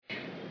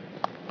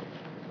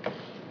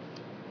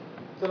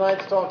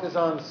Tonight's talk is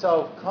on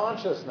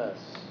self-consciousness.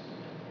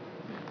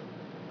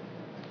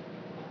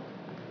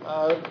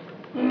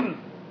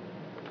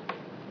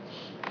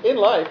 In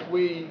life,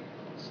 we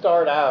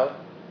start out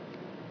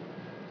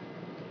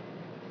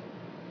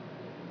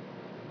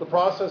the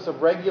process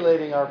of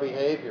regulating our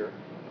behavior,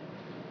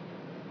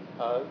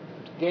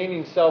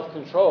 gaining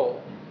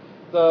self-control.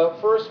 The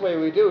first way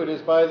we do it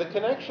is by the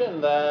connection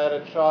that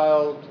a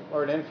child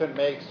or an infant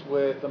makes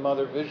with the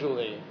mother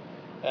visually.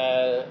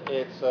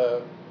 It's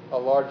a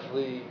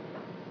largely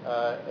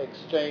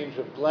exchange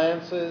of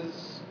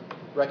glances,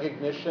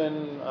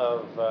 recognition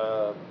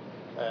of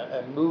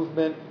and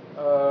movement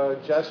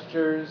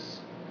gestures.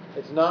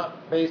 It's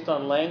not based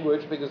on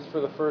language because for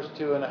the first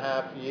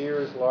 2.5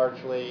 years,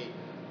 largely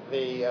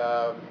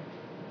the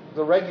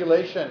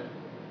regulation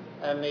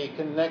and the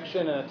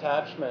connection and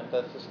attachment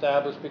that's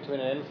established between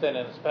an infant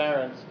and its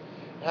parents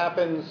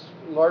happens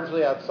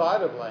largely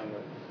outside of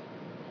language.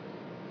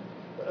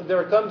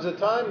 There comes a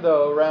time,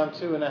 though, around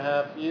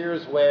 2.5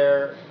 years,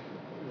 where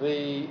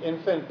the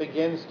infant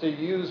begins to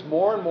use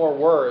more and more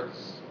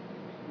words,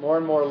 more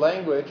and more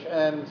language,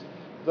 and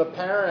the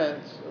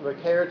parent, the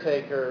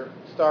caretaker,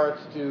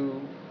 starts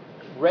to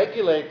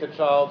regulate the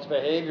child's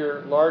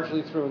behavior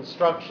largely through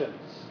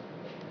instructions.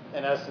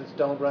 In essence,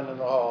 don't run in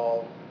the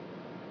hall,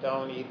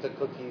 don't eat the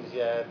cookies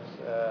yet,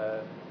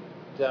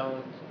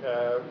 don't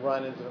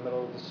run into the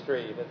middle of the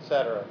street,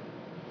 etc.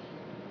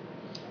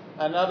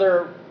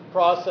 Another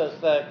process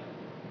that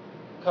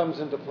comes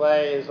into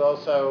play is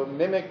also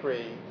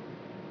mimicry.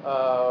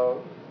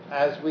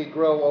 As we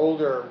grow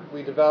older,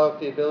 we develop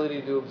the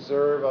ability to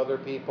observe other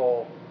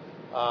people,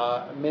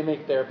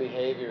 mimic their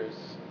behaviors,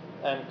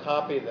 and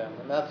copy them.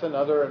 And that's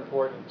another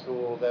important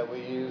tool that we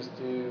use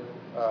to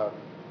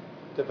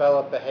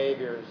develop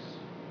behaviors.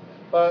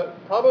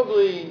 But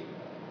probably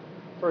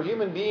for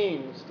human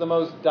beings, the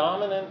most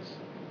dominant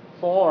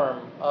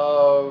form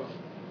of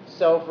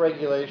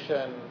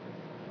self-regulation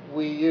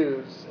we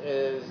use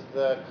is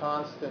the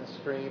constant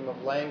stream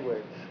of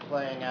language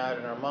playing out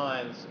in our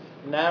minds,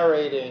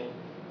 narrating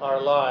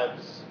our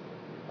lives.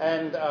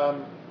 And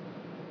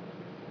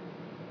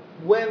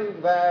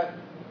when that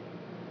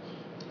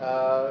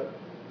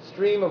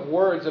stream of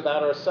words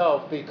about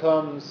ourselves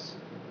becomes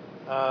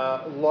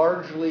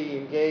largely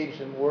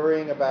engaged in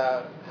worrying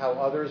about how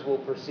others will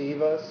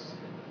perceive us,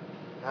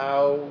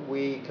 how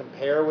we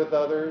compare with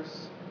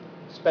others,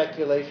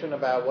 speculation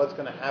about what's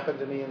going to happen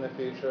to me in the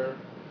future,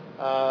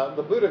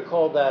 the Buddha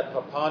called that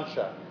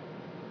papancha,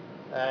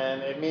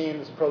 and it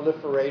means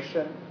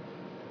proliferation,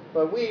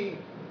 but we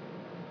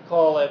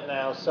call it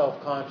now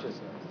self-consciousness.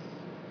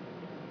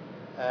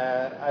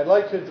 I'd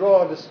like to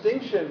draw a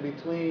distinction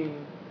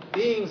between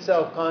being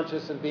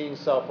self-conscious and being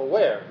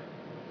self-aware.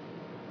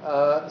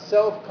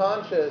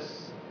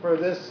 Self-conscious, for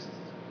this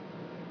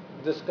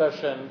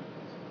discussion,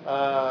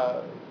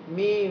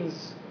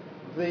 means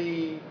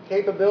the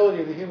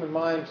capability of the human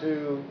mind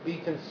to be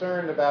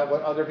concerned about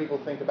what other people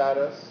think about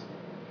us,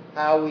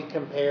 how we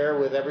compare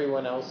with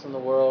everyone else in the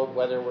world,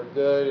 whether we're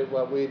good at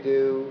what we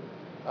do,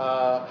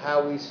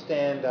 how we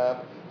stand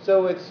up.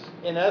 So it's,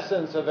 in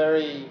essence, a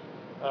very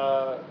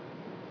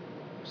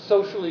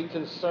socially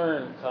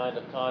concerned kind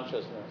of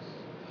consciousness.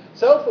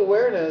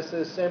 Self-awareness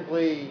is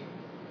simply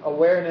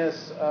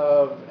awareness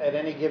of, at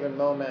any given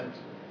moment,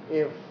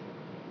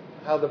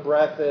 how the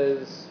breath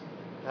is,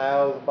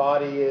 how the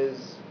body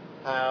is,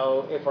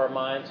 if our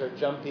minds are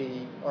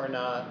jumpy or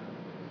not.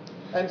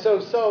 And so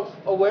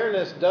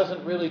self-awareness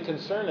doesn't really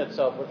concern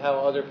itself with how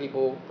other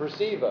people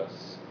perceive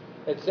us.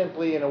 It's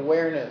simply an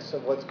awareness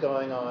of what's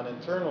going on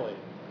internally.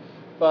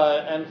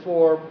 And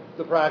for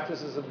the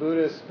practices of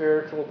Buddhist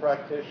spiritual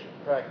practice,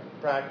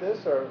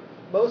 or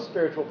most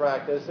spiritual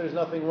practice, there's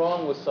nothing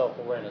wrong with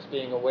self-awareness,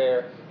 being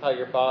aware how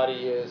your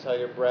body is, how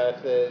your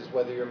breath is,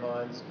 whether your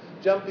mind's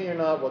jumpy or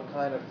not, what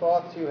kind of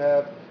thoughts you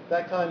have.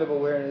 That kind of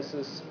awareness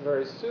is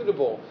very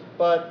suitable.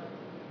 But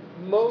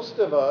most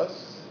of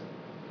us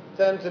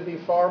tend to be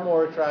far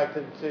more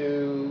attracted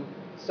to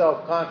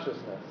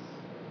self-consciousness.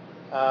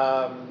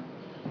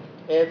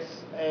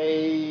 It's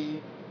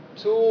a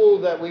tool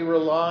that we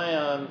rely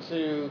on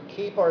to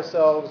keep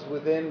ourselves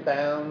within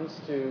bounds,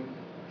 to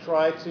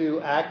try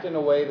to act in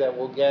a way that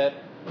will get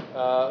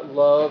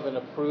love and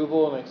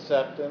approval and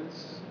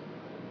acceptance.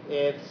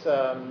 It's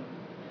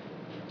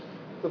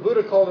the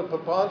Buddha called it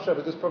papancha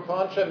because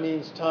papancha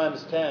means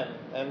times 10.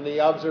 And the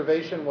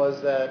observation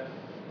was that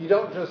you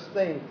don't just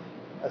think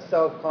a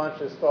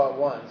self-conscious thought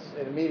once.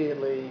 It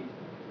immediately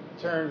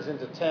turns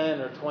into 10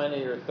 or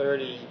 20 or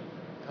 30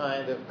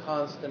 kind of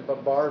constant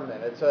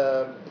bombardment. It's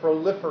a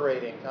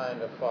proliferating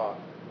kind of thought.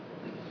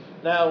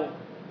 Now,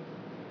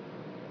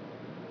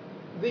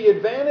 the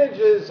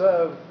advantages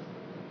of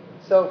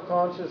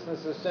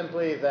self-consciousness is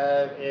simply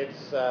that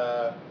it's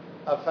a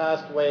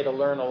fast way to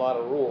learn a lot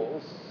of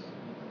rules.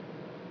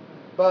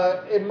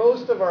 But in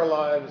most of our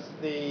lives,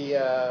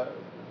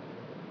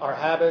 our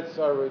habits,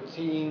 our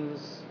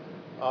routines,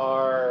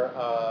 our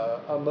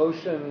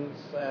emotions,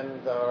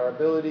 and our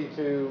ability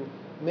to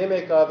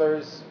mimic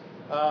others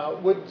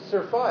would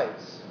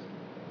suffice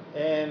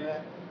in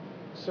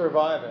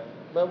surviving.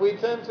 but we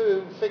tend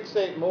to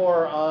fixate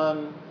more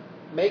on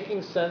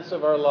making sense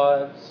of our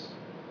lives,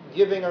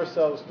 giving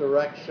ourselves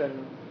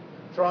direction,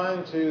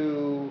 trying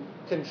to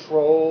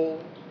control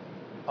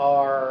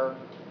our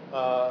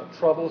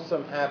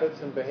troublesome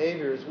habits and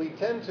behaviors. We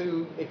tend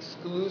to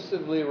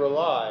exclusively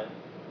rely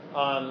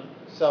on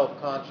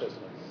self-consciousness,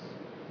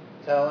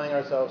 telling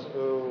ourselves,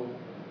 "Ooh,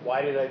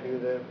 why did I do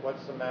this?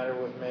 What's the matter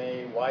with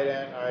me? Why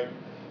aren't I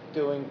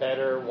doing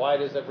better? Why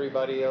does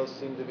everybody else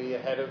seem to be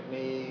ahead of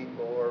me?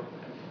 Or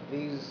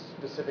these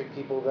specific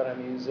people that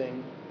I'm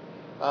using?"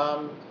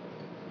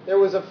 There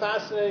was a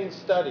fascinating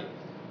study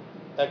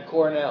at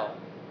Cornell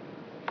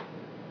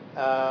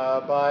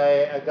by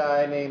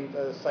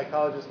a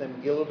psychologist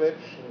named Gilovich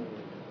and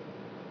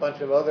a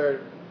bunch of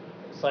other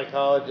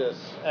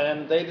psychologists,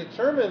 and they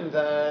determined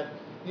that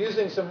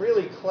using some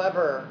really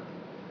clever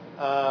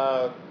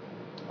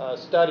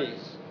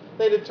studies,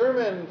 they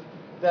determined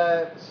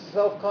that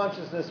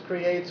self-consciousness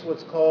creates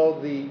what's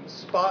called the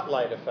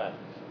spotlight effect.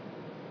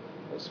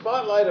 The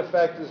spotlight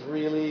effect is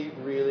really,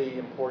 really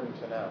important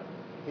to know.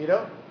 If you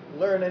don't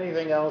learn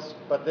anything else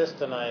but this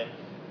tonight,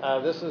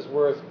 this is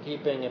worth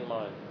keeping in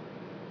mind.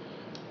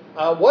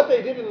 What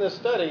they did in this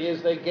study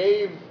is they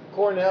gave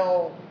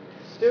Cornell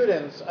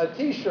students a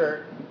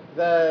T-shirt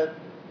that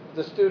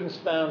the students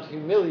found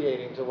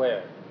humiliating to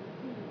wear.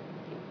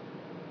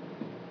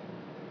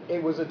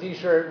 It was a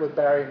T-shirt with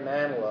Barry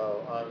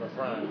Manilow on the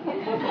front,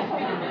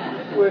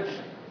 which,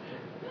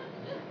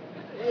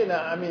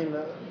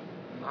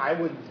 I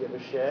wouldn't give a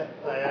shit.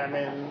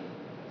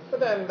 But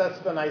then that's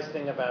the nice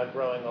thing about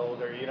growing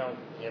older. You don't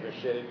give a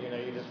shit.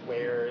 You just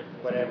wear it,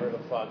 whatever the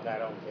fuck. I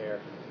don't care.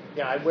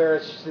 I'd wear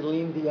a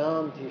Celine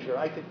Dion T-shirt.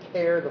 I could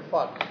care the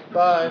fuck.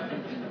 But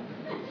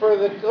for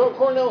the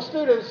Cornell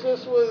students,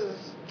 this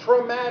was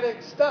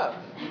traumatic stuff.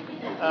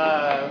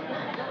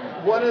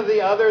 One of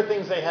the other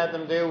things they had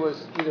them do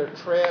was either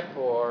trip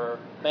or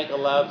make a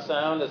loud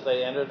sound as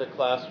they entered the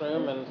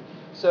classroom. And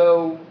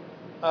so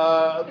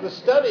the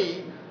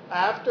study,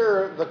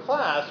 after the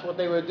class, what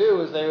they would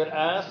do is they would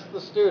ask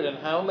the student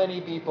how many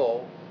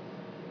people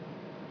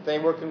they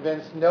were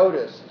convinced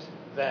noticed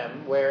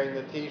them wearing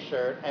the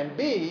T-shirt, and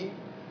B,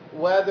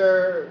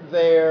 whether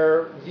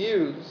their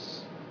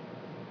views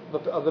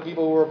of the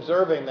people who were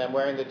observing them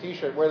wearing the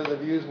T-shirt, whether the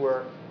views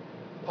were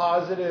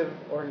positive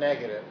or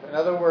negative. In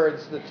other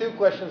words, the two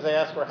questions they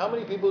asked were, how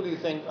many people do you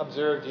think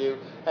observed you,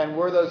 and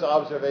were those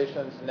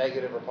observations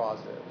negative or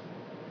positive?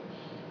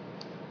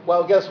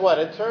 Well, guess what?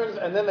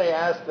 And then they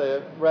asked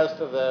they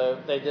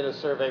did a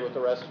survey with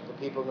the rest of the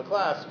people in the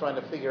class trying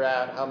to figure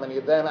out how many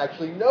of them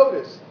actually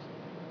noticed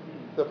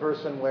the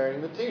person wearing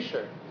the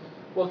T-shirt.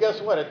 Well,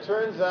 guess what? It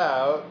turns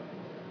out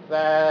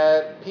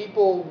that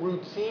people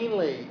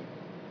routinely,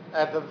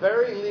 at the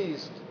very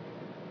least,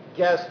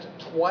 guessed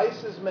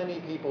twice as many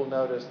people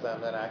noticed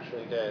them than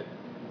actually did,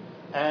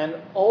 and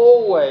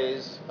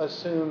always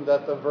assumed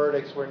that the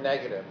verdicts were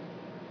negative,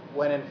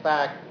 when in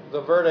fact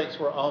the verdicts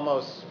were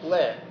almost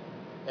split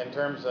in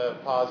terms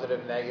of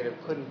positive, negative,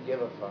 couldn't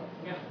give a fuck.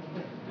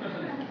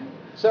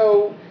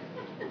 So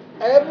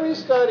every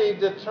study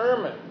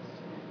determines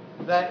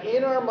that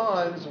in our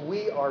minds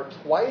we are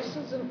twice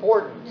as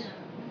important,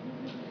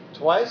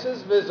 twice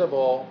as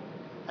visible,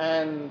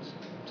 and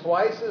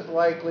twice as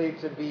likely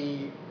to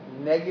be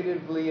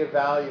negatively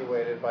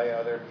evaluated by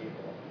other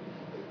people.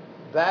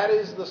 That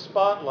is the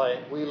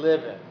spotlight we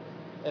live in.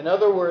 In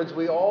other words,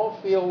 we all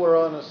feel we're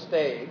on a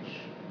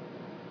stage,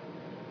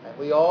 and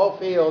we all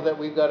feel that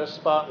we've got a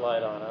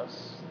spotlight on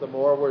us. The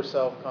more we're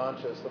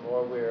self-conscious, the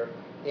more we're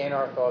in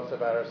our thoughts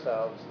about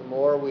ourselves, the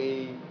more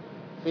we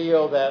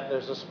feel that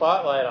there's a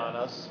spotlight on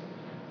us,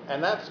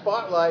 and that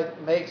spotlight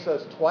makes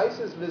us twice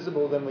as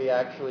visible than we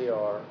actually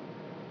are,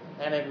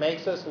 and it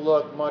makes us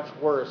look much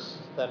worse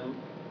than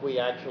we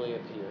actually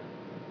appear.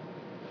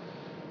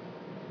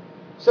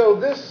 So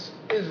this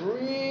is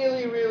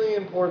really, really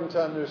important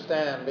to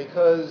understand,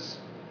 because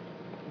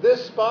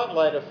this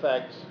spotlight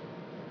effect,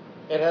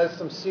 it has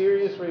some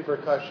serious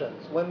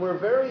repercussions. When we're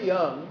very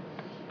young,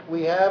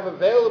 we have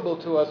available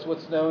to us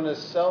what's known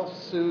as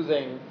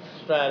self-soothing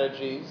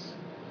strategies.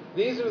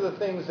 These are the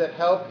things that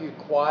help you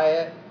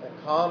quiet and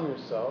calm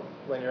yourself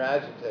when you're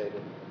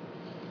agitated.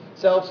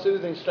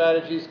 Self-soothing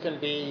strategies can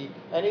be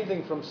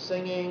anything from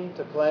singing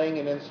to playing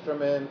an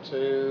instrument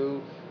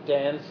to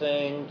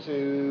dancing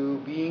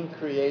to being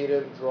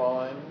creative,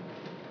 drawing.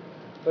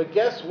 But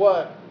guess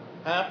what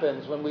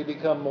happens when we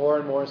become more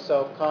and more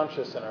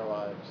self-conscious in our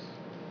lives?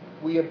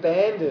 We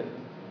abandon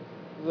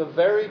the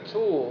very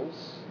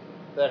tools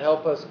that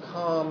help us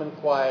calm and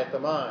quiet the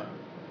mind.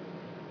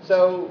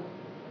 So,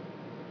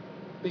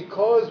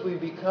 because we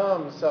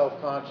become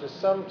self-conscious,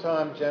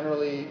 sometime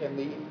generally in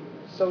the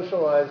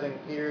socializing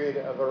period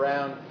of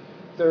around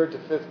 3rd to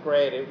 5th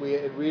grade,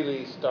 it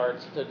really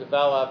starts to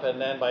develop, and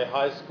then by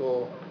high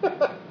school,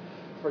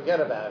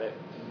 forget about it.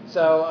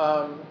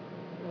 So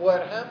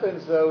what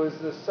happens, though, is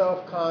the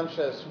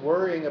self-conscious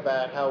worrying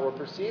about how we're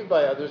perceived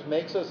by others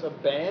makes us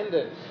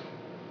abandon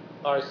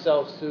our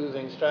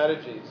self-soothing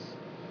strategies.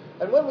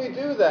 And when we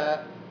do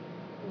that,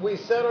 we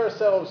set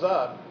ourselves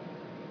up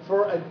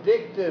for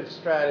addictive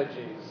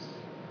strategies.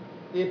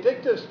 The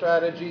addictive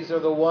strategies are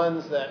the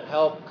ones that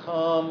help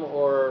calm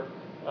or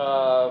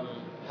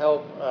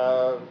help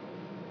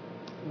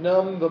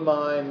numb the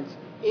mind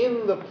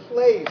in the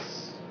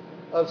place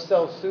of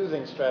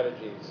self-soothing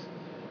strategies.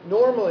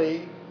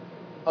 Normally,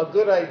 a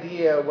good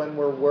idea when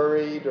we're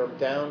worried or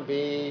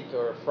downbeat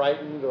or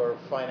frightened or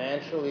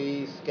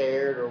financially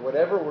scared or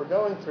whatever we're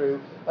going through,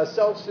 a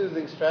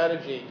self-soothing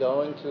strategy,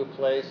 going to a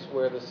place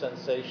where the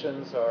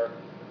sensations are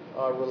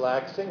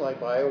relaxing, like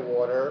by a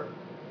water,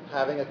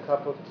 having a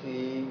cup of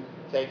tea,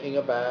 taking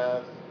a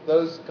bath,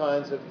 those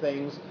kinds of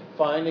things,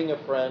 finding a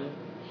friend,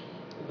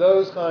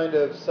 those kind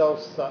of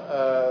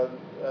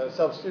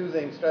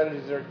self-soothing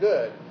strategies are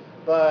good.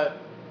 But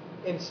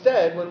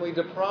instead, when we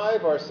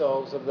deprive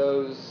ourselves of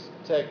those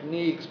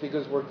techniques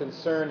because we're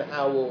concerned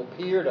how we'll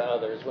appear to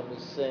others when we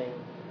sing,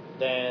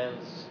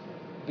 dance,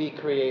 be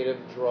creative,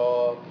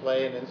 draw,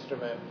 play an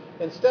instrument,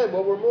 instead,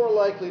 what we're more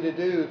likely to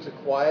do to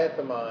quiet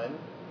the mind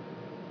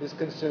is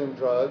consume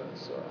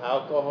drugs or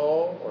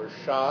alcohol or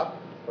shop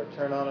or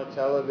turn on a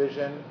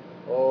television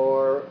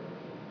or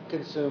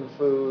consume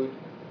food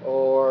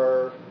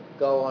or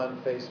go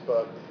on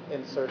Facebook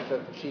in search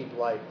of cheap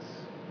likes.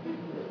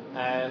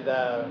 And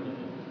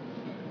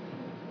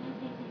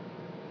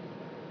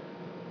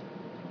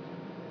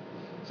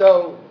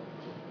so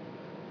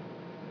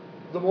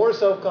the more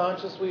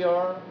self-conscious we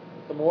are,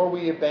 the more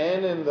we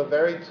abandon the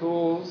very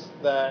tools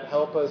that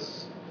help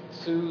us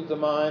soothe the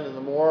mind, and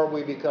the more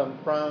we become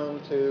prone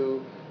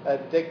to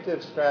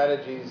addictive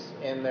strategies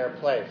in their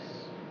place.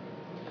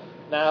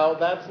 Now,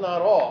 that's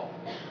not all.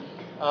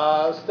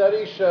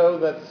 Studies show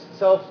that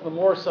the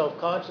more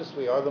self-conscious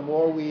we are, the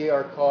more we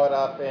are caught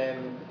up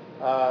in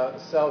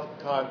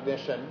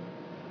self-cognition,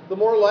 the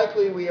more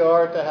likely we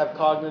are to have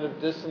cognitive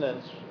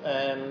dissonance.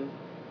 And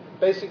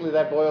basically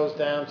that boils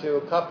down to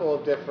a couple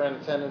of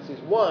different tendencies.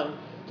 One,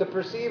 to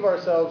perceive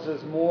ourselves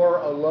as more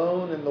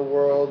alone in the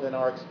world in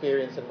our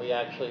experience than we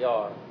actually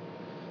are.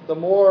 The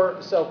more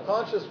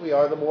self-conscious we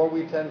are, the more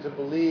we tend to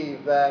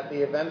believe that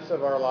the events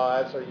of our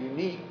lives are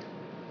unique,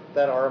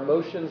 that our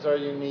emotions are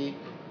unique,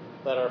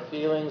 that our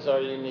feelings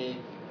are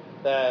unique,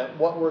 that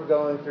what we're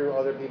going through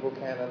other people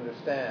can't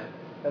understand.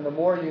 And the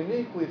more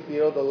unique we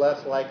feel, the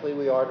less likely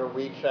we are to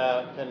reach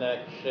out,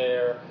 connect,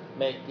 share,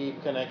 make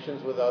deep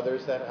connections with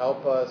others that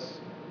help us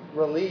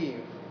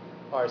relieve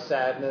our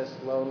sadness,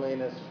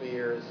 loneliness,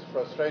 fears,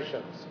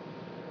 frustrations.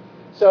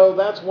 So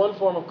that's one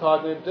form of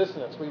cognitive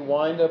dissonance. We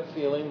wind up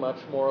feeling much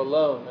more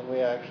alone than we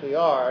actually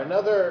are.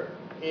 Another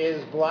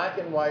is black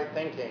and white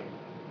thinking.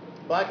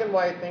 Black and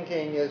white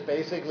thinking is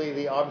basically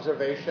the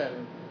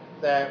observation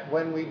that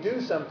when we do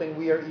something,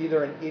 we are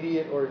either an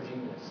idiot or a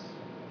genius.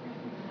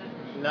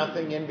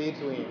 Nothing in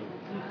between.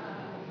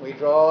 We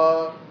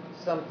draw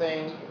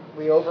something,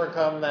 we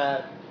overcome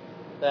that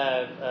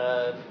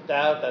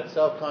doubt, that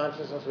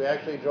self-consciousness, we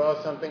actually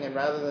draw something, and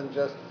rather than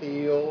just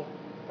feel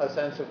a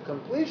sense of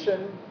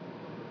completion,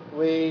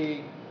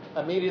 we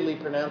immediately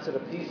pronounce it a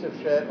piece of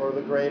shit or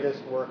the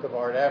greatest work of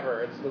art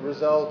ever. It's the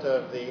result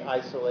of the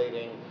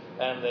isolating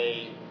and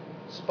the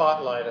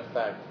spotlight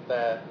effect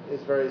that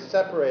is very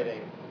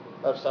separating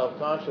of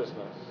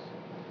self-consciousness.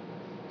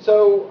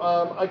 So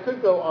I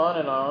could go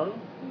on,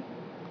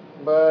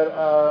 but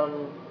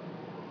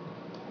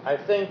I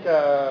think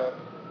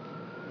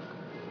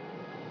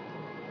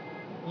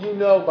you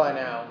know by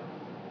now,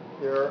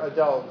 you're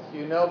adults,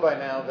 you know by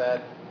now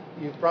that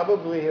you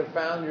probably have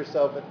found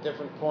yourself at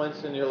different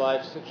points in your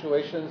life,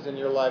 situations in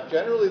your life.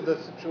 Generally, the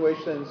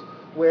situations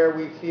where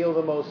we feel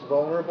the most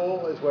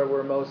vulnerable is where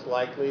we're most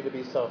likely to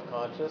be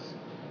self-conscious.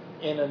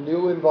 In a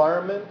new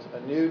environment, a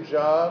new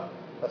job,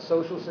 a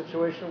social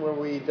situation where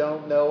we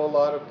don't know a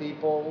lot of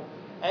people,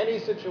 any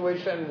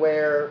situation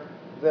where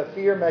the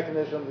fear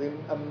mechanism,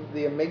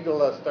 the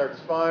amygdala starts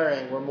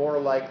firing, we're more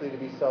likely to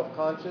be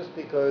self-conscious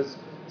because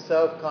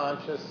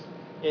self-conscious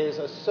is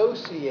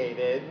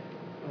associated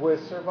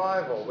with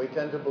survival. We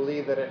tend to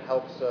believe that it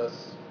helps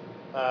us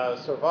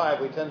survive.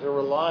 We tend to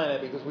rely on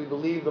it because we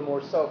believe the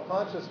more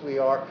self-conscious we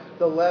are,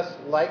 the less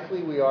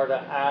likely we are to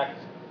act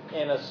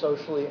in a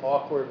socially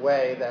awkward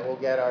way that will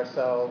get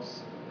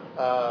ourselves,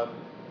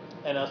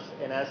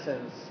 in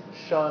essence,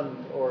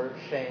 shunned or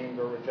shamed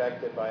or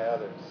rejected by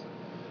others.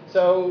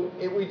 So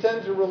we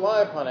tend to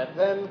rely upon it.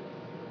 Then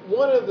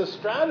one of the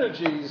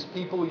strategies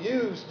people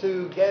use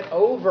to get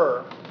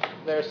over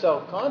their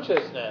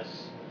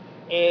self-consciousness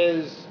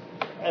is,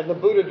 and the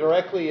Buddha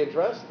directly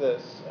addressed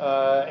this in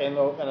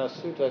a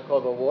sutta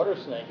called the water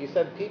snake. He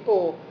said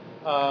people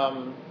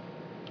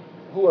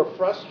who are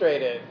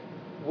frustrated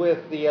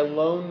with the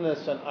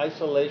aloneness and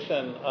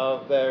isolation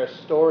of their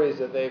stories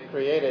that they've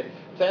created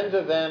tend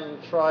to then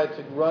try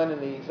to run in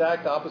the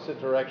exact opposite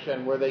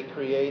direction, where they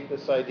create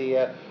this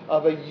idea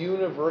of a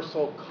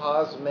universal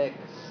cosmic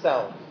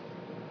self,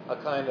 a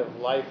kind of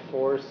life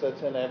force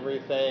that's in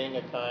everything,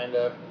 a kind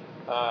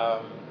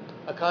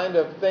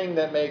of thing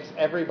that makes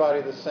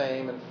everybody the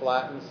same and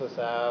flattens us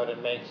out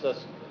and makes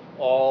us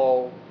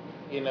all,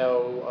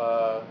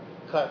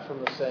 cut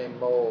from the same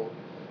mold.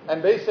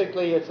 And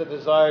basically, it's a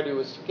desire to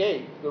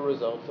escape the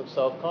results of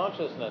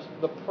self-consciousness.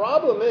 The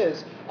problem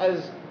is,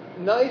 as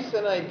nice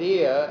an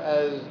idea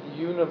as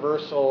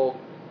universal,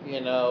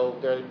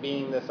 there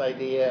being this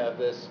idea of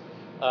this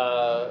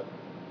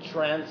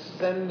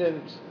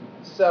transcendent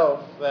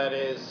self that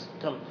is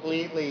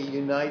completely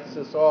unites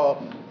us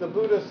all, the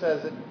Buddha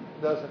says it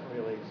doesn't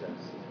really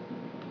exist.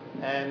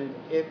 And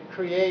it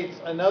creates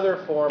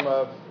another form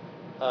of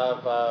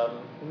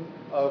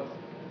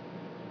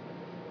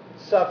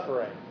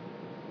suffering.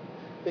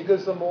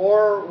 Because the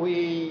more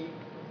we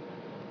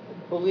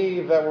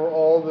believe that we're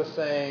all the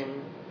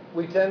same,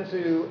 we tend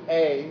to,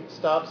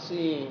 stop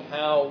seeing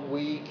how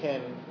we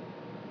can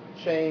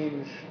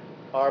change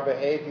our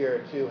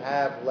behavior to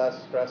have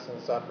less stress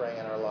and suffering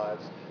in our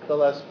lives. The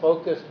less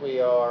focused we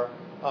are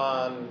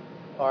on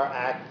our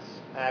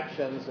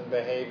actions and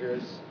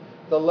behaviors,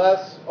 the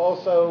less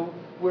also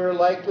we're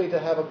likely to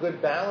have a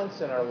good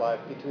balance in our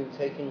life between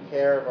taking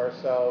care of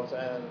ourselves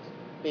and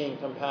being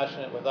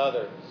compassionate with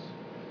others.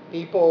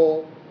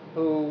 People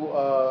who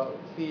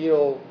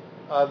feel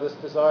this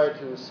desire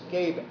to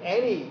escape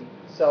any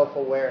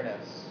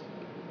self-awareness,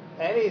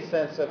 any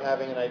sense of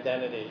having an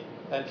identity,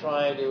 and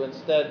trying to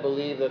instead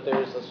believe that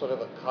there's a sort of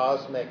a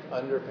cosmic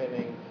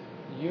underpinning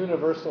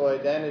universal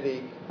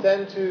identity,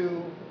 tend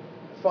to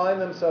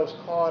find themselves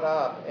caught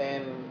up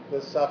in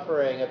the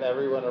suffering of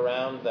everyone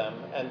around them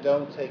and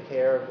don't take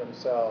care of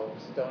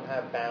themselves, don't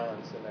have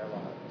balance in their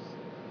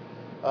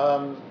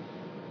lives.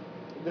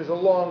 It's a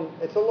long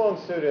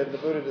sutta, and the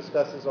Buddha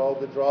discusses all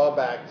the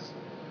drawbacks.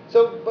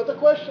 But the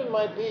question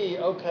might be,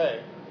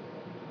 okay,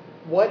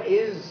 what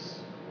is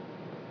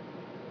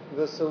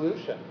the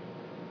solution?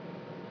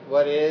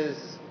 What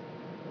is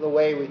the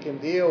way we can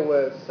deal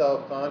with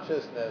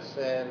self-consciousness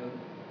in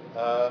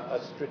a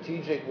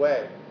strategic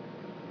way?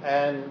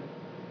 And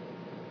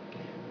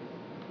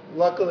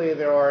luckily,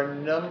 there are a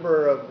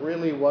number of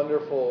really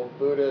wonderful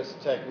Buddhist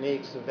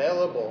techniques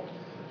available.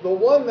 The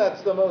one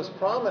that's the most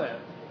prominent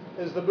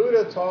is the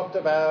Buddha talked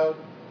about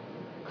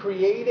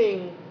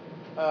creating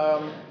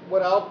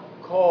what I'll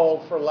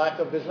call, for lack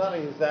of, there's not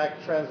an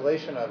exact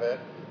translation of it,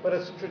 but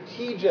a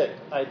strategic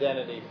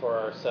identity for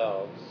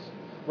ourselves,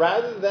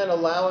 rather than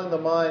allowing the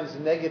mind's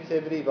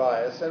negativity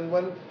bias. And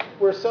when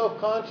we're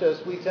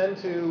self-conscious, we tend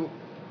to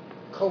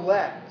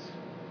collect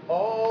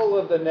all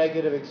of the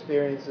negative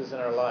experiences in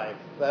our life.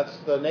 That's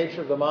the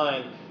nature of the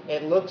mind.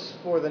 It looks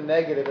for the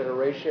negative at a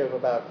ratio of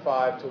about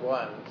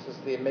 5-1. This is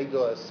the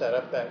amygdala is set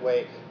up that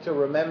way to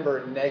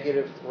remember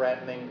negative,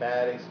 threatening,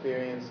 bad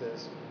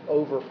experiences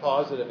over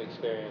positive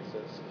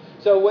experiences.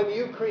 So when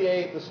you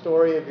create the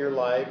story of your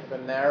life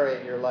and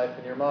narrate your life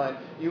in your mind,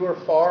 you are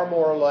far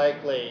more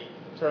likely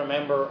to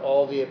remember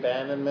all the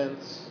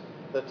abandonments,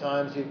 the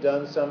times you've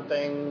done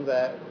something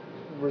that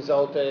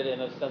resulted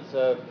in a sense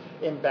of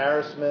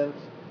embarrassment,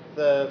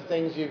 the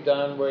things you've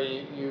done where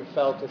you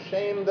felt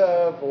ashamed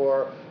of,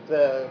 or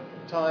the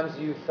times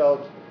you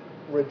felt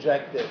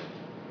rejected.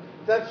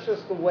 That's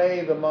just the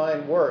way the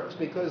mind works,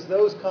 because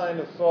those kind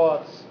of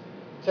thoughts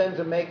tend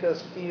to make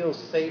us feel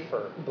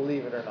safer,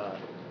 believe it or not.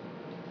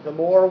 The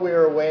more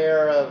we're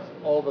aware of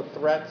all the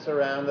threats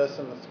around us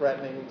and the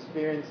threatening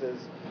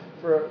experiences,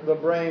 the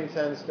brain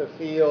tends to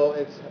feel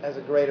it has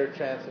a greater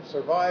chance of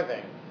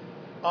surviving.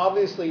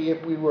 Obviously,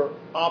 if we were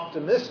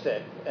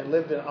optimistic and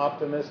lived in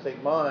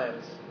optimistic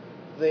minds,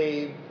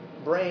 the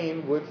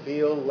brain would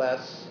feel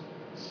less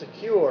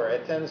secure.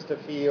 It tends to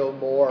feel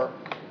more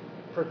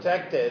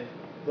protected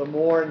the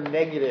more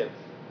negative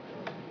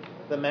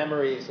the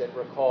memories it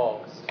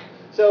recalls.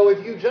 So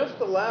if you just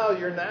allow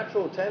your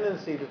natural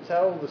tendency to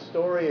tell the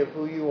story of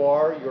who you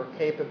are, your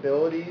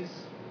capabilities,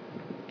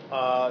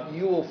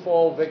 you will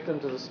fall victim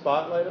to the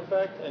spotlight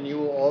effect, and you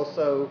will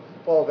also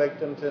fall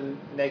victim to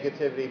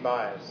negativity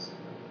bias.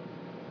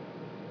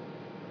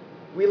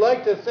 We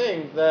like to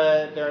think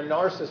that there are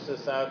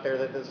narcissists out there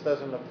that this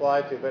doesn't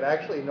apply to, but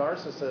actually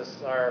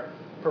narcissists are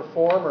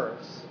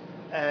performers,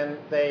 and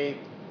they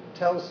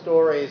tell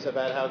stories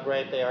about how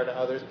great they are to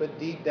others, but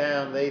deep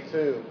down they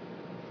too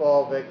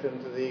fall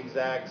victim to the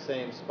exact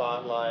same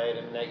spotlight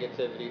and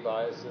negativity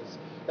biases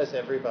as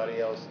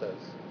everybody else does.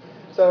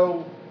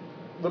 So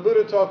the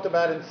Buddha talked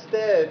about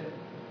instead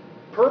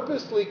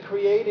purposely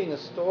creating a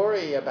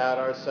story about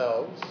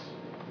ourselves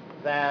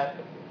that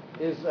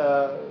is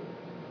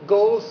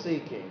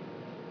goal-seeking,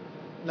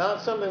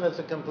 not something that's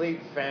a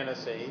complete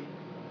fantasy.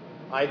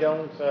 And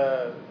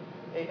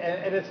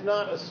it's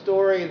not a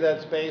story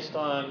that's based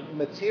on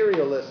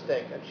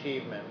materialistic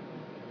achievement.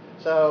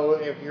 So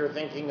if you're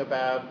thinking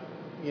about,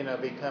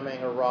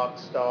 becoming a rock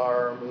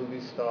star or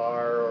movie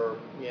star or,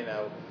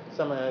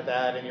 something like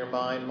that, and your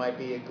mind might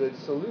be a good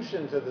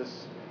solution to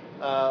this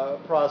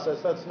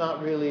process, that's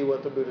not really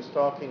what the Buddha's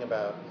talking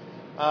about.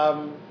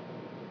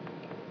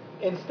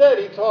 Instead,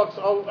 he talks,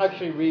 I'll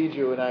actually read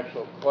you an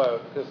actual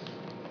quote, because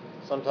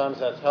sometimes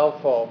that's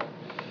helpful.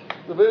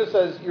 The Buddha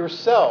says,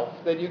 yourself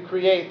that you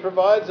create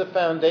provides a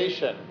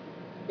foundation.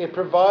 It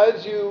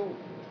provides you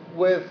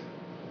with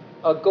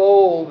a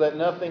goal that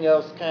nothing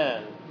else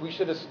can. We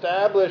should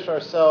establish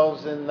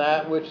ourselves in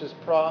that which is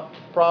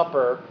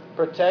proper,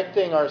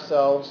 protecting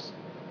ourselves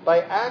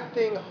by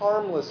acting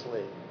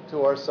harmlessly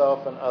to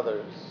ourselves and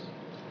others.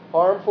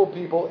 Harmful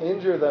people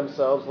injure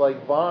themselves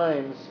like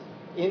vines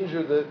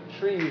injure the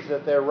trees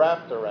that they're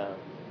wrapped around.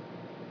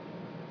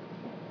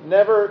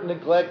 Never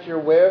neglect your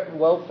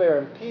welfare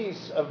and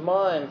peace of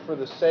mind for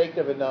the sake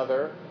of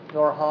another,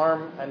 nor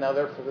harm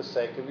another for the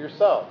sake of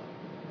yourself.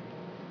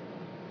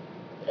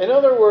 In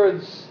other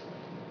words,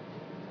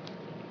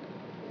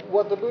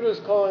 what the Buddha is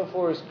calling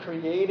for is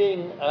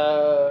creating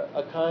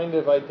a kind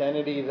of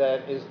identity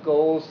that is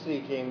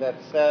goal-seeking, that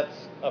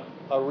sets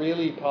a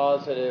really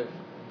positive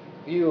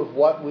view of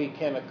what we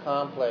can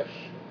accomplish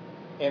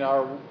in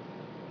our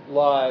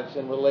lives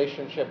in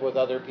relationship with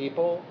other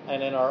people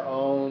and in our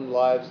own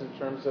lives in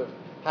terms of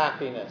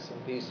happiness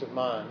and peace of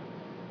mind.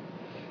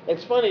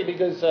 It's funny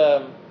because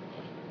a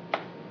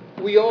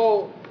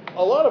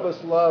lot of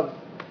us love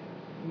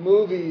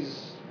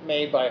movies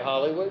made by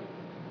Hollywood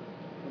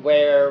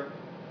where,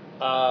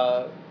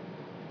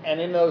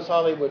 and in those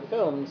Hollywood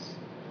films,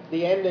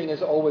 the ending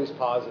is always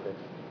positive.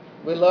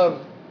 We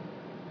love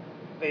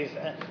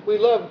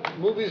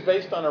movies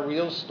based on a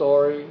real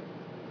story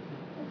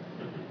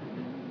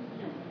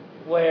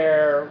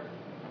where,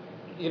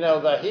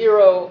 the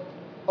hero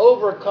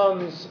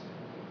overcomes,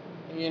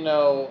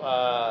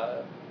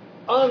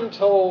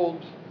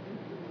 untold,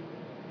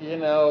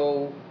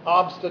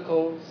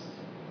 obstacles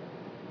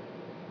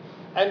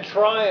and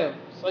triumphs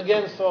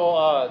against all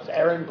odds.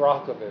 Erin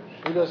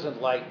Brockovich, who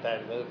doesn't like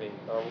that movie?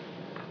 Or,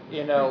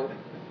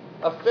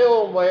 a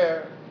film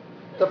where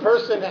the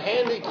person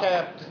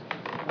handicapped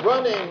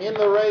running in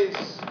the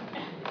race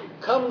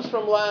comes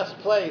from last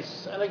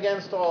place and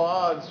against all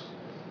odds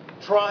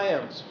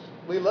triumphs.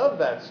 We love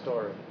that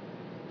story.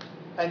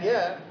 And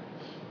yet,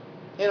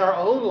 in our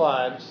own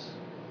lives,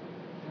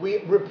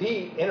 we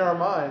repeat in our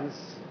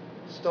minds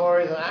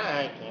stories,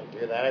 I can't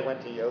do that. I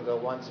went to yoga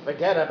once.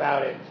 Forget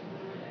about it.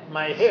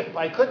 My hip,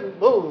 I couldn't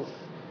move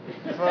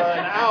for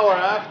an hour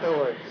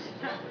afterwards.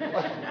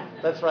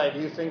 That's right.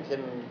 You think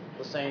in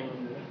the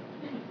same...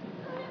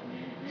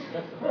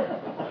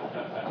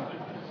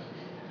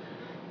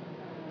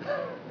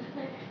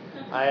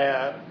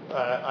 I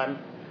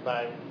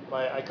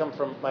come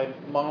from, my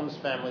mom's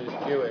family is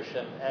Jewish,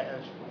 and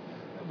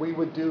we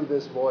would do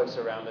this voice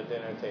around the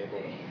dinner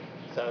table.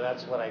 So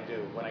that's what I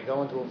do. When I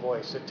go into a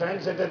voice, it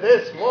turns into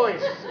this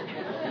voice.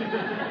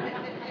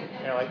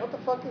 You're like, what the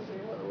fuck is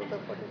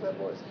that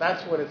voice?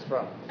 That's what it's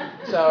from.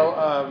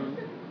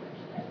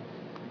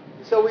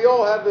 So we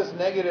all have this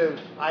negative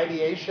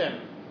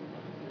ideation,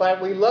 but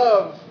we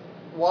love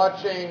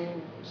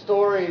watching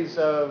stories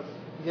of,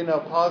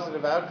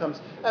 positive outcomes.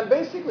 And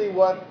basically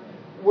what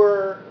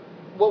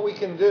we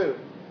can do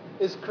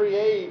is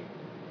create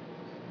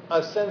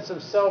a sense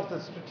of self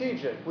that's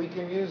strategic. We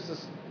can use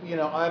this,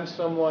 I'm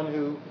someone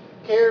who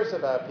cares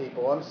about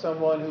people. I'm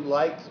someone who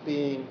likes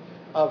being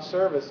of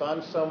service.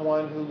 I'm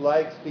someone who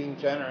likes being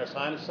generous.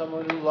 I'm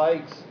someone who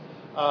likes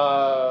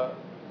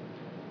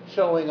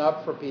showing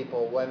up for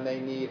people when they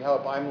need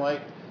help.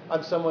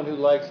 I'm someone who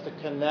likes to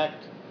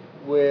connect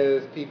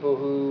with people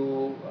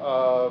who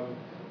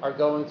are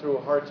going through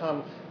a hard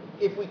time.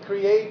 If we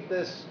create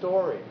this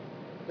story,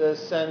 this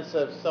sense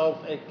of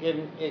self, it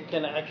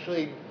can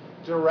actually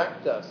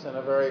direct us in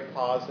a very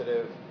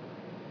positive,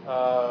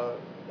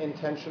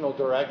 intentional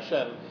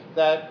direction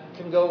that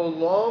can go a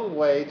long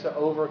way to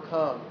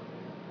overcome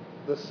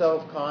the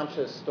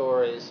self-conscious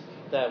stories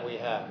that we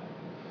have.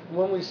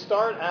 When we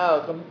start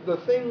out, the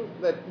thing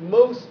that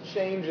most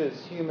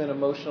changes human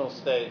emotional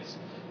states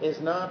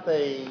is not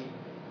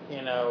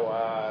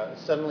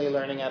suddenly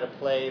learning how to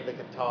play the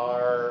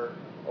guitar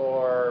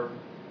or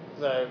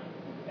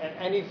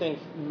anything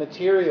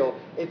material.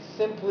 It's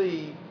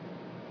simply,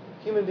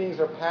 human beings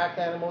are pack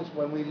animals.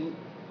 When we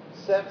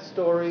set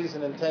stories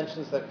and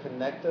intentions that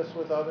connect us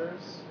with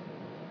others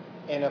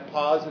in a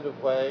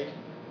positive way,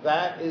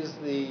 that is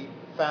the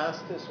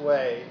fastest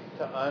way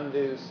to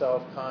undo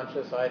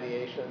self-conscious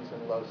ideations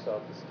and low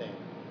self-esteem.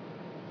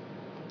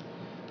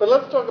 But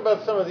let's talk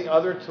about some of the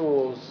other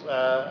tools.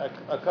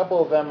 A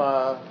couple of them,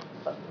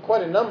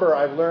 quite a number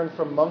I've learned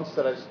from monks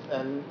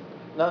and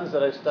nuns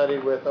that I've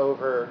studied with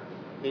over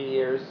the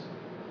years.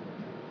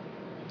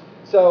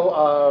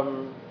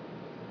 So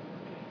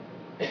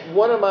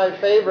one of my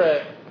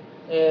favorite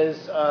is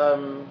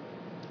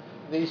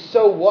the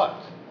so what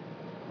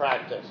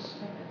practice.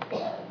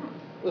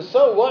 The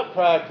so what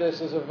practice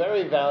is a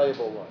very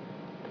valuable one.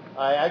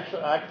 I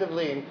actually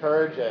actively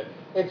encourage it.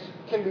 It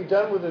can be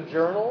done with a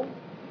journal,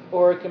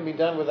 or it can be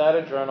done without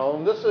a journal.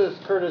 And this is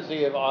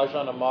courtesy of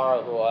Ajahn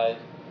Amara, who I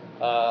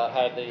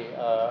had the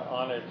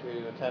honor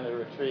to attend a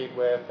retreat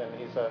with, and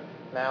he's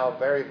now a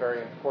very,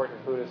 very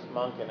important Buddhist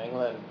monk in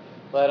England.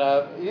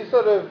 But he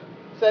sort of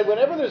said,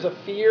 whenever there's a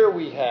fear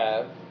we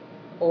have,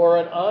 or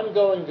an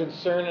ongoing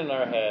concern in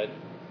our head,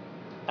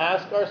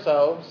 ask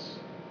ourselves,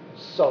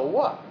 so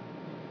what?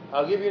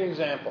 I'll give you an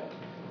example.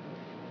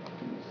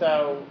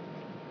 So,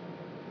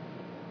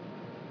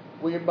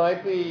 we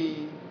might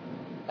be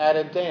at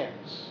a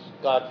dance,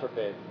 God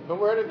forbid,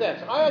 but we're at a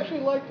dance. I actually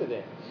like to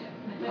dance.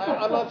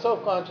 I'm not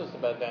self-conscious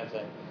about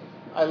dancing.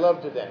 I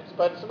love to dance.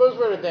 But suppose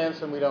we're at a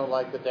dance and we don't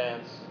like the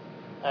dance.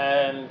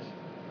 And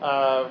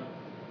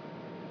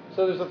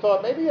so there's a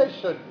thought, maybe I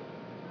should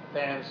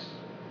dance.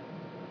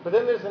 But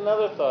then there's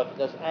another thought that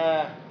goes,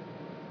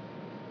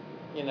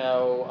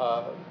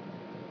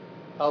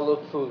 I'll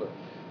look foolish.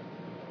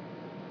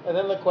 And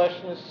then the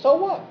question is, so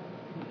what?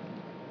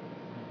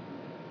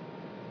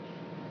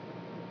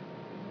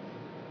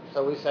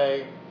 So we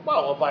say,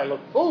 well, if I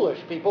look foolish,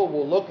 people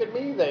will look at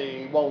me,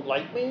 they won't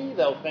like me,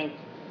 they'll think,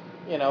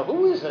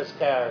 who is this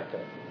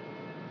character?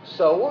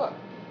 So what?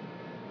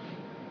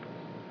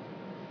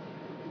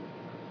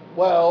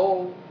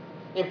 Well,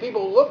 if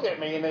people look at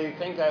me and they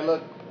think I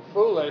look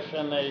foolish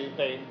and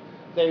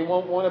they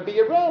won't want to be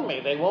around me,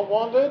 they won't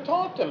want to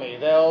talk to me,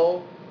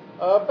 they'll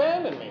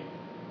abandon me.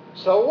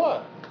 So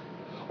what?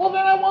 Well,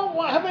 then I won't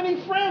have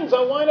any friends,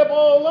 I'll wind up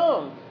all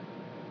alone.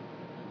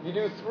 You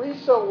do 3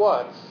 so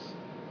whats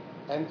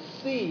and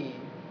see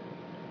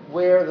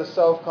where the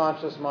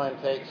self-conscious mind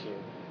takes you.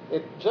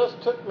 It just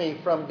took me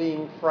from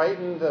being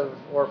frightened of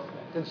or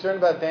concerned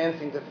about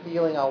dancing to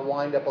feeling I'll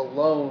wind up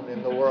alone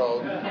in the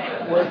world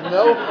with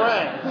no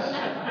friends,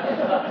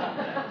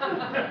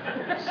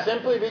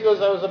 simply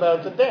because I was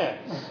about to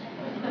dance.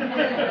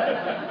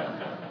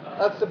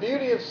 That's the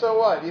beauty of so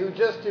what. You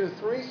just do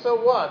 3 so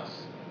whats.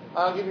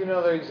 I'll give you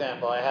another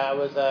example. I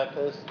was at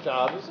this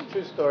job. This is a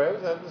true story. I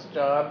was at this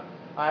job.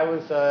 I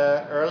was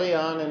early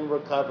on in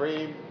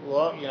recovery,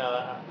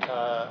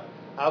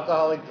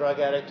 alcoholic drug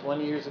addict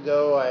 20 years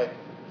ago. I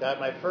got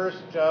my first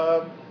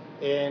job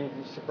in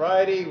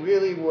sobriety,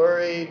 really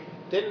worried,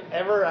 didn't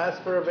ever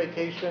ask for a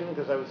vacation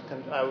because I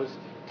was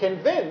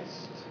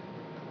convinced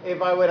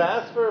if I would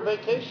ask for a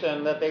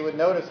vacation that they would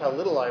notice how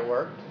little I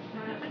worked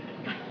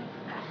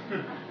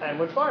and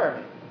would fire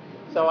me.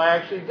 So I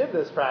actually did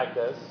this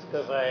practice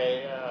because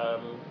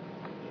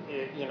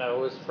it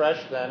was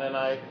fresh then, and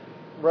I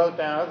wrote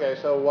down, okay,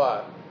 so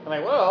what? I'm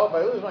like, well, if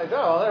I lose my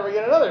job, I'll never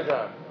get another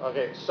job.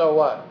 Okay, so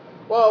what?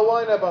 Well, I'll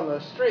wind up on the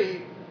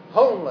street,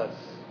 homeless,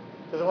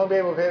 because I won't be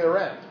able to pay the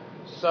rent.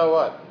 So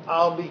what?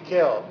 I'll be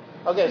killed.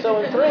 Okay,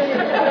 so in 3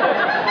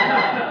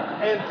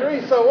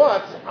 so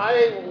whats,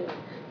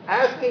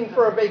 asking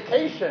for a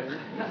vacation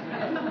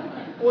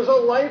was a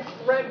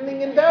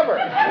life-threatening endeavor.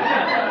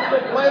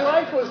 My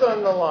life was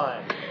on the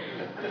line.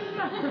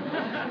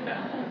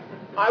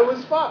 I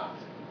was fucked.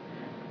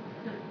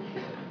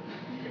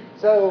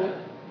 So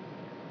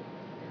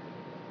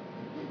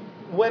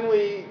when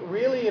we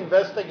really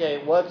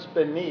investigate what's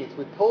beneath,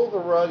 we pull the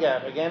rug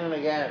out again and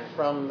again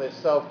from this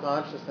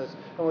self-consciousness,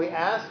 and we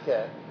ask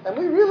it, and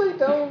we really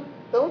don't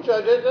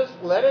judge it, just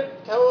let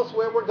it tell us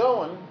where we're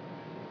going.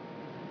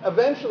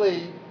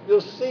 Eventually, you'll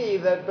see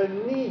that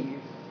beneath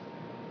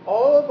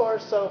all of our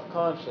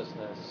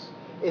self-consciousness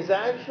is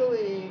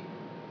actually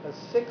a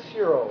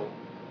 6-year-old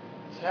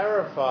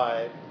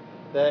terrified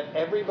that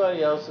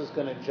everybody else is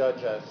going to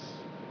judge us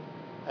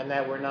and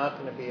that we're not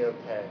going to be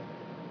okay.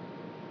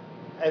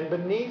 And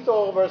beneath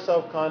all of our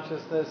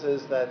self-consciousness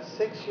is that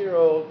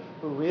 6-year-old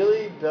who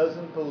really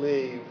doesn't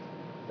believe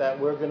that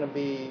we're going to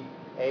be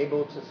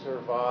able to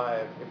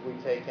survive if we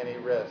take any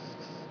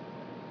risks,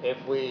 if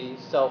we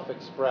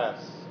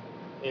self-express,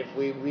 if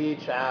we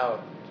reach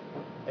out,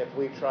 if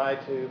we try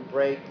to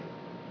break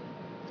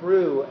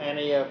through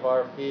any of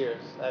our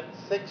fears. That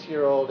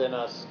 6-year-old in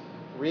us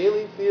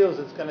really feels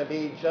it's going to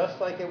be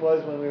just like it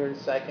was when we were in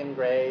 2nd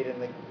grade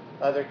and the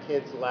other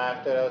kids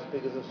laughed at us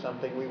because of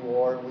something we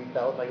wore and we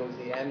felt like it was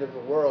the end of the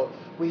world.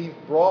 We've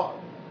brought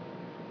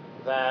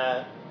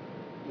that,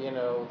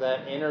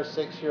 that inner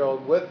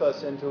 6-year-old with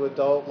us into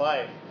adult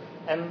life.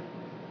 And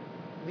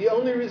the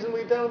only reason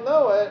we don't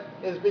know it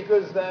is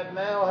because that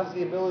now has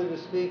the ability to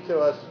speak to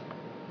us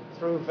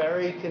through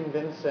very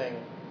convincing,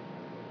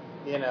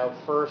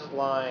 first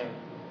line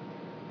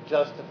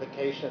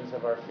justifications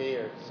of our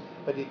fears.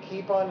 But you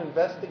keep on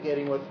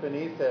investigating what's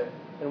beneath it,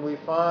 and we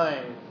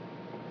find.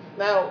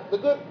 Now,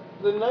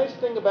 the nice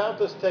thing about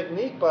this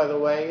technique, by the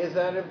way, is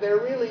that if there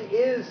really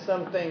is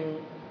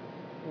something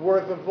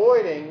worth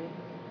avoiding,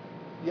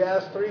 you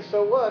ask 3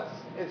 so whats,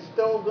 it's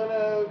still going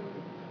to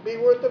be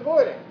worth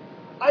avoiding.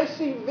 I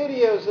see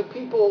videos of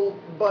people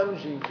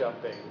bungee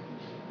jumping.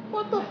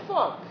 What the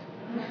fuck?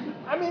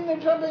 I mean, they're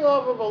jumping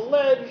off of a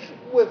ledge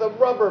with a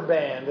rubber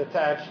band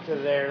attached to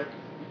their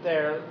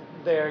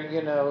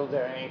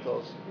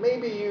ankles.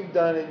 Maybe you've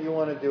done it, you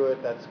want to do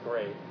it, that's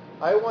great.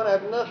 I want to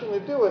have nothing to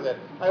do with it.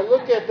 I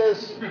look at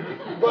this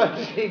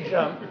bungee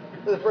jump,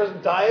 this person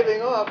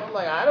diving off, I'm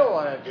like, I don't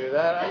want to do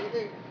that.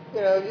 You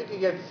could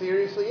get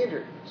seriously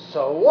injured.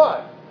 So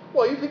what?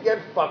 Well, you could get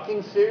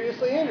fucking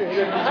seriously injured. You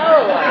get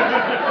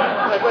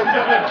paralyzed. From the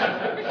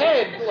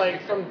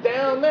head, from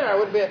down there. I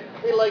would be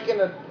like in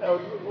a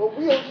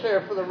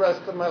wheelchair for the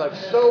rest of my life.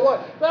 So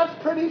what? That's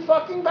pretty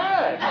fucking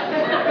bad.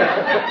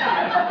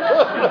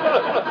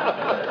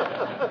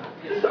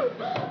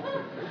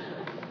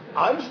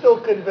 I'm still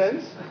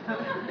convinced.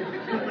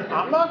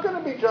 I'm not going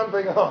to be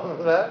jumping off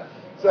of that.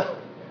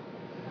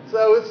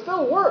 So it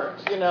still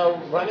works,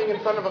 running in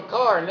front of a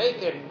car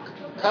naked,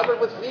 covered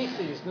with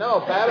feces. No,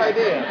 bad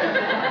idea.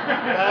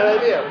 Bad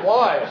idea.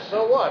 Why?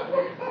 So what?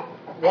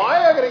 Why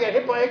am I going to get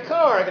hit by a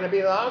car? I'm going to be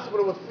in the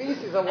hospital with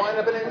feces. I'll wind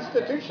up in an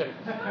institution.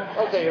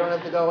 Okay, you don't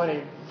have to go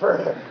any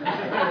further.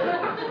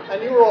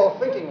 And you were all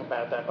thinking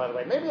about that, by the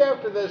way. Maybe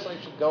after this I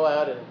should go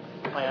out in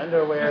my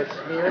underwear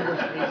smeared with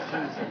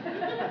feces.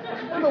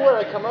 I wonder where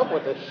I come up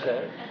with this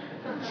shit.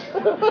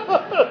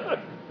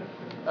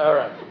 All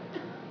right.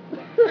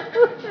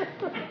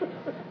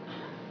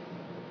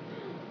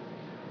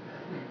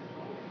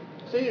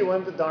 See, you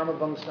went to Dharma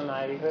Bunks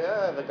tonight. You say,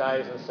 the guy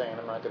is insane.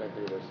 I'm not going to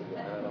do this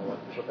again. I don't know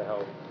what the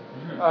hell.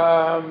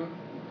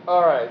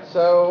 All right.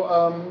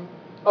 So,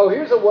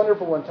 here's a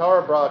wonderful one.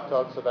 Tara Brach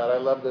talks about. I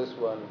love this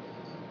one.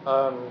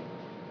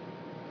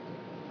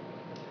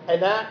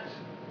 Enact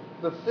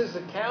the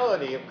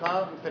physicality of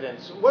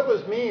confidence. What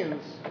this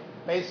means,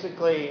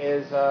 basically,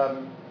 is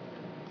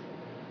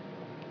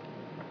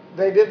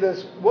they did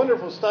this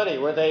wonderful study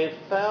where they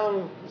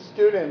found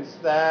students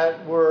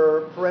that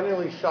were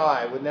perennially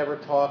shy, would never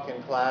talk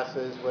in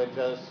classes, would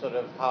just sort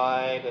of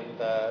hide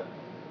and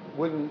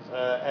wouldn't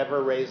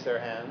ever raise their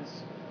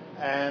hands.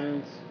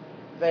 And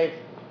they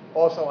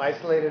also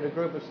isolated a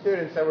group of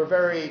students that were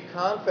very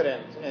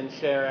confident in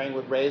sharing,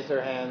 would raise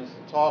their hands,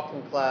 talk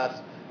in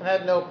class, and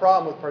had no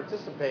problem with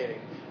participating.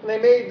 And they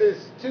made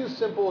these two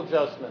simple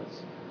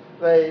adjustments.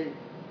 They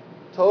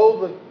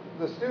told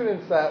the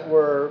students that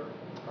were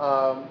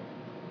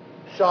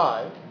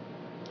shy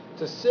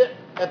to sit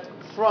at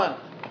the front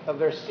of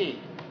their seat,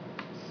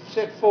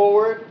 sit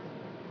forward,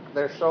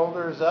 their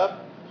shoulders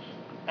up,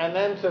 and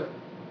then to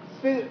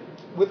fit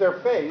with their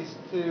face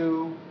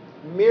to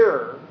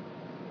mirror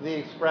the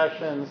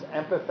expressions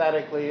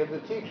empathetically of the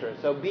teacher.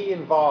 So be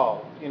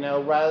involved,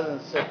 rather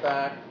than sit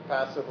back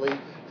passively,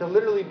 to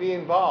literally be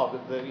involved.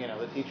 If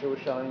the teacher was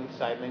showing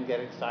excitement, get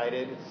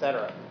excited,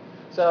 etc.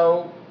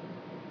 So,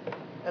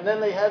 and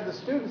then they had the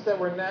students that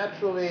were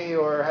naturally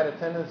or had a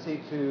tendency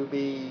to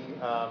be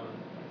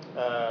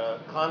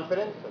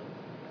confident,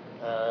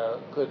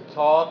 could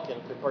talk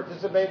and could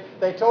participate.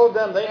 They told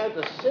them they had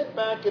to sit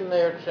back in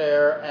their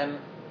chair and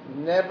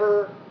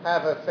never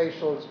have a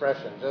facial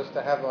expression, just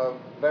to have a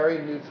very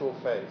neutral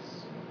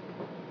face.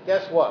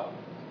 Guess what?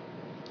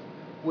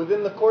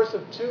 Within the course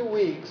of 2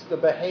 weeks, the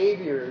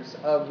behaviors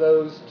of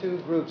those two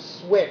groups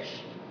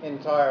switched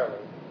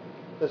entirely.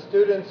 The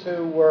students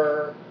who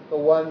were the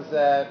ones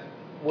that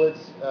would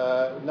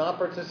not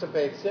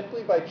participate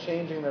simply by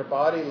changing their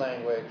body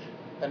language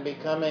and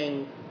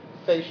becoming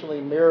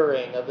facially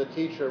mirroring of the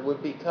teacher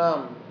would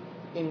become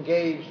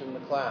engaged in the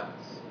class.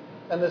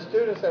 And the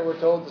students that were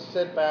told to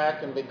sit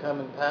back and become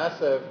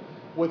impassive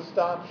would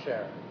stop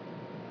sharing.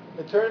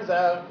 It turns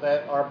out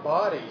that our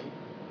body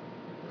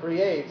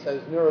creates,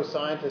 as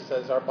neuroscientists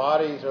says, our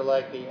bodies are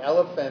like the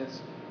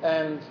elephants,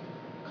 and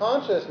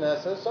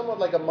consciousness is somewhat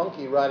like a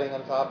monkey riding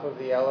on top of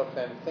the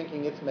elephant,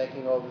 thinking it's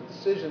making all the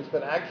decisions,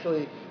 but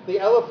actually the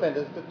elephant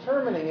is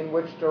determining in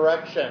which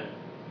direction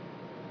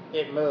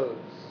it moves.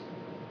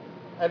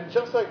 And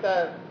just like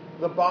that,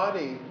 the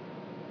body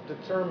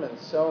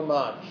determines so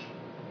much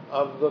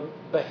of the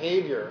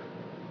behavior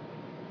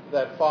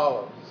that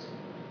follows.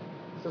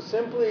 So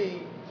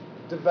simply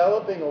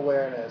developing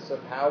awareness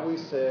of how we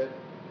sit,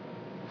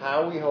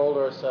 how we hold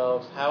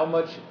ourselves, how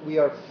much we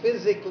are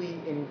physically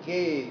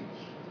engaged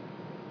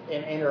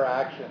in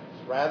interactions,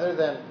 rather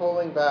than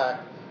pulling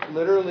back,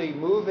 literally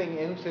moving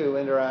into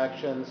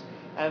interactions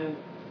and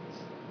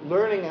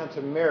learning how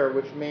to mirror,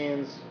 which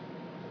means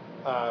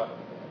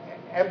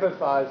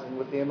empathizing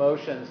with the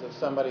emotions of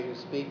somebody who's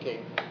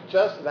speaking.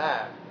 Just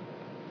that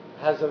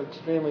has an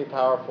extremely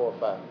powerful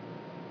effect.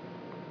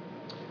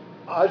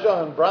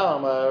 Ajahn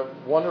Brahm, a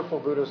wonderful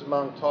Buddhist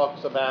monk,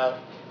 talks about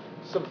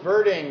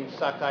subverting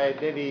Sakkaya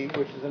Ditthi,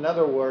 which is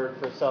another word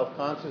for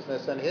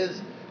self-consciousness, and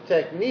his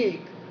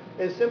technique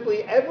is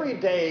simply every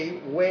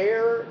day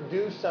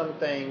do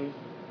something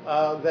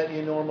that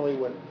you normally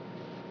wouldn't.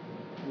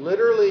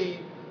 Literally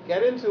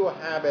get into a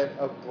habit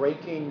of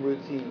breaking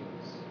routines.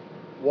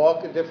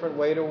 Walk a different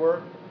way to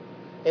work.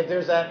 If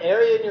there's that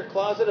area in your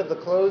closet of the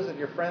clothes that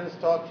your friends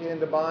talked you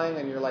into buying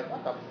and you're like,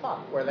 what the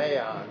fuck were they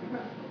on?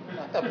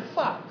 What the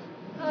fuck?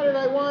 How did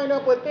I wind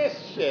up with this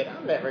shit?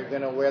 I'm never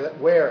going to wear that.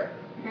 Wear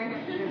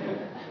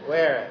it.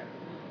 Wear it.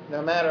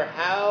 No matter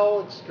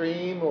how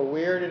extreme or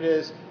weird it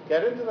is,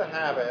 get into the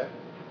habit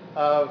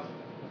of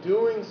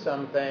doing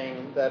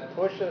something that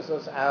pushes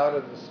us out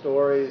of the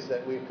stories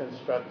that we've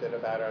constructed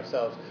about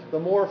ourselves. The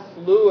more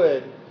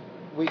fluid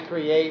we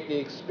create the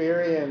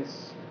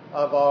experience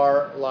of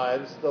our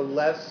lives, the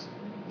less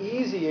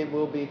easy it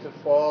will be to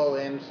fall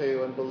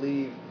into and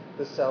believe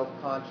the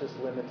self-conscious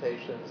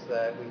limitations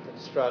that we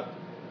construct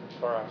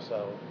for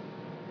ourselves.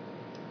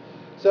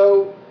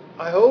 So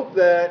I hope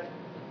that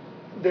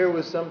there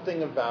was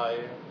something of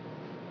value.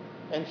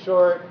 In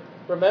short,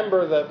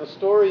 remember that the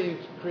story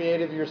you've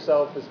created of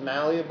yourself is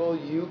malleable.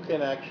 You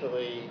can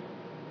actually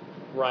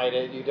write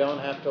it. You don't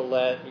have to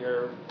let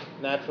your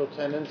natural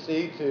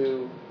tendency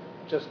to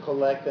just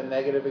collect the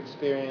negative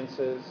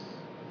experiences.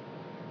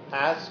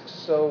 Ask,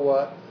 so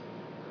what?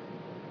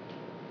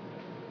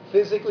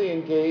 physically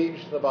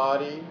engage the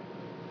body,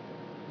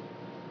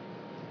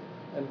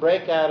 and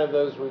break out of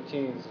those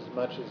routines as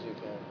much as you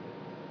can.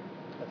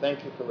 I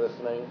thank you for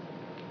listening.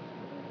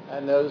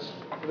 And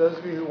for those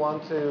of you who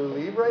want to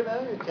leave right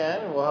now, you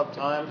can, and we'll have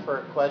time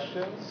for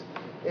questions.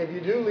 If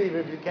you do leave,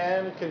 if you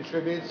can,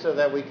 contribute so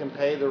that we can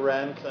pay the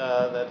rent.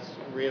 That's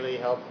really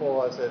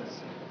helpful, as it's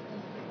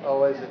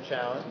always a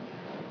challenge.